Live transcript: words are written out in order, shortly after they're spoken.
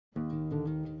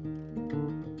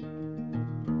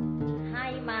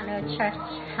Emmanuel Church.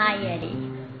 Hi,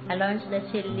 Eddie. I learned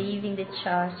that you live in the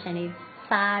church, and it's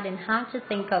sad and hard to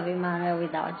think of Emmanuel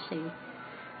without you.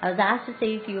 I was asked to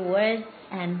say a few words,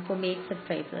 and for me it's a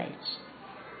privilege.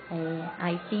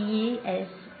 I see you as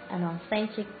an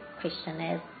authentic Christian,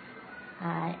 as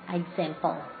an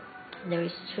example. There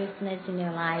is truthness in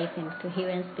your life and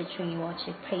coherence between what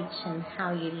you preach and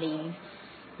how you live.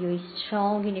 You're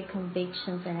strong in your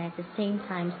convictions and at the same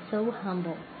time so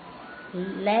humble.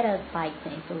 Led us by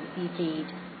example, you did.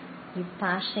 You're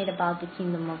passionate about the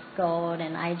kingdom of God,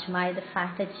 and I admire the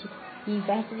fact that you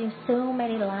invested in so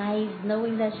many lives,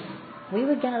 knowing that we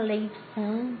were going to leave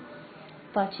soon,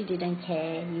 but you didn't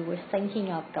care. You were thinking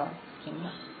of God's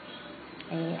kingdom.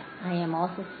 I am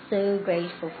also so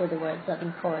grateful for the words of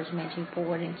encouragement you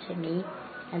poured into me,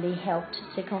 and they helped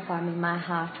to confirm in my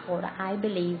heart what I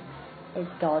believe is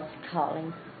God's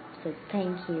calling. So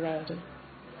thank you, Eddie.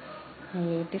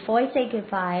 Before I say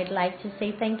goodbye, I'd like to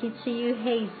say thank you to you,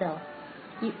 Hazel.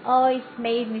 You always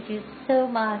made me feel so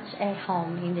much at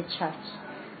home in the church,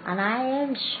 and I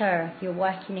am sure your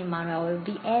work in Emmanuel will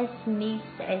be as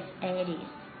missed as Eddie's.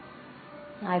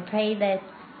 I pray that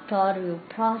God will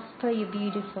prosper your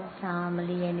beautiful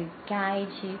family and will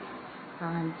guide you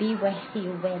and be with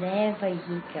you wherever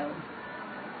you go.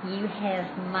 You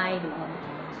have my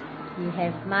love. You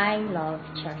have my love,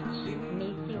 church.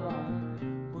 Miss you all.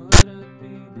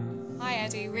 Hi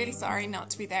Eddie, really sorry not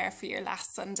to be there for your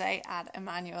last Sunday at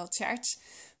Emmanuel Church,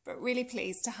 but really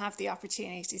pleased to have the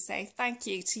opportunity to say thank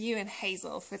you to you and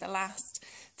Hazel for the last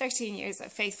 13 years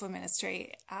of faithful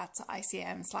ministry at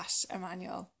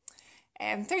ICM/Emmanuel.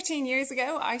 13 years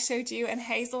ago, I showed you and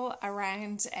Hazel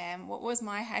around what was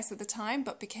my house at the time,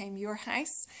 but became your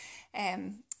house.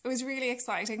 It was really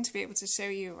exciting to be able to show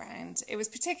you around. It was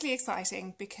particularly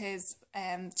exciting because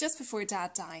just before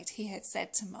Dad died, he had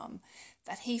said to Mum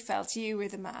that he felt you were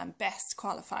the man best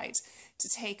qualified to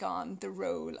take on the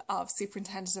role of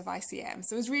Superintendent of ICM.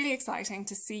 So it was really exciting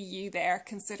to see you there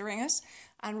considering it,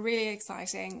 and really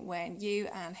exciting when you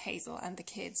and Hazel and the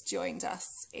kids joined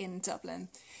us in Dublin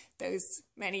those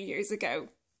many years ago.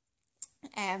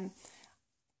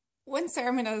 One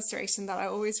sermon illustration that I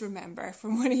always remember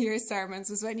from one of your sermons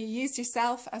was when you used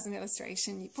yourself as an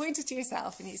illustration. You pointed to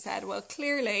yourself and you said, well,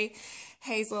 clearly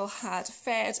Hazel had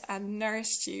fed and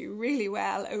nourished you really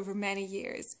well over many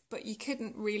years, but you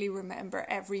couldn't really remember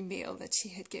every meal that she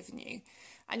had given you.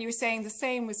 And you were saying the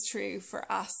same was true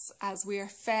for us, as we are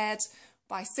fed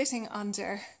by sitting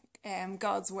under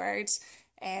God's word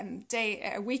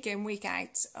week in, week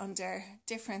out, under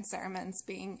different sermons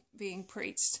being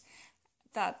preached.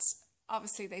 That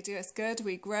obviously they do us good,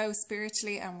 we grow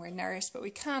spiritually and we're nourished, but we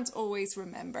can't always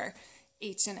remember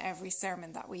each and every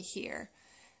sermon that we hear.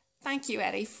 Thank you,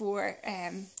 Eddie, for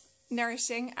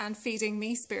nourishing and feeding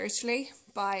me spiritually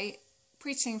by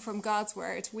preaching from God's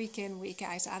word week in, week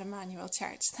out at Emmanuel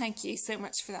Church. Thank you so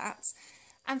much for that.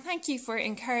 And thank you for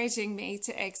encouraging me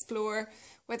to explore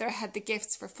whether I had the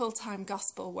gifts for full-time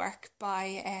gospel work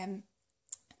by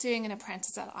doing an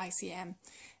apprentice at ICM.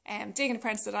 Doing an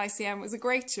apprentice at ICM was a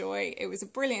great joy. It was a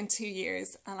brilliant 2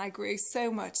 years, and I grew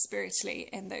so much spiritually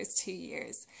in those 2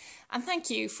 years. And thank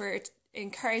you for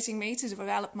encouraging me to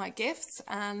develop my gifts,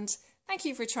 and thank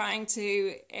you for trying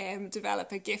to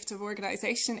develop a gift of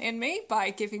organisation in me by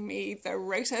giving me the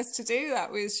rotas to do.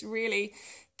 That was really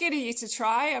good of you to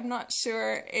try. I'm not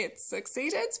sure it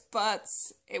succeeded, but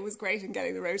it was great in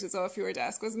getting the rotas off your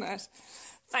desk, wasn't it?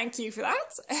 Thank you for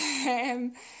that.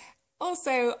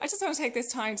 Also, I just want to take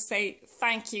this time to say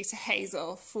thank you to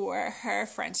Hazel for her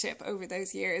friendship over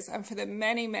those years, and for the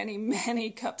many, many, many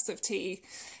cups of tea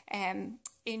in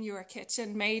your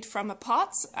kitchen made from a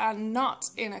pot and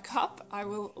not in a cup. I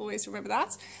will always remember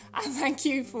that. And thank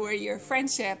you for your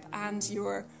friendship and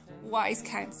your wise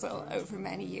counsel over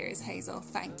many years, Hazel.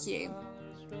 Thank you.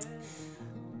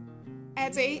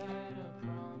 Eddie,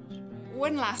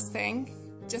 one last thing.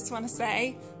 Just want to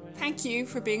say thank you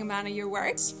for being a man of your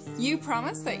word. You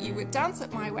promised that you would dance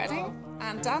at my wedding,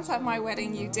 and dance at my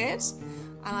wedding you did.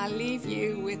 And I'll leave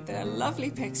you with the lovely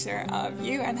picture of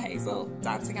you and Hazel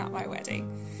dancing at my wedding.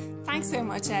 Thanks so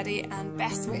much, Eddie, and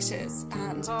best wishes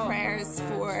and prayers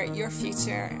for your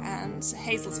future and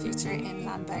Hazel's future in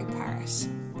Lambeg Parish.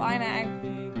 Bye now.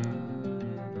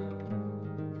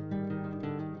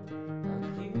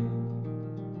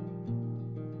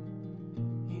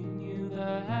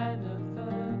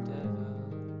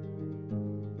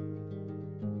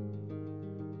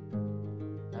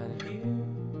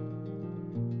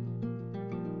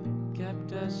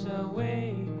 Kept us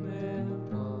awake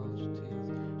with pulse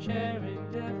teeth, sharing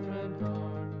different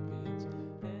heartbeats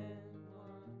in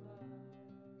one life.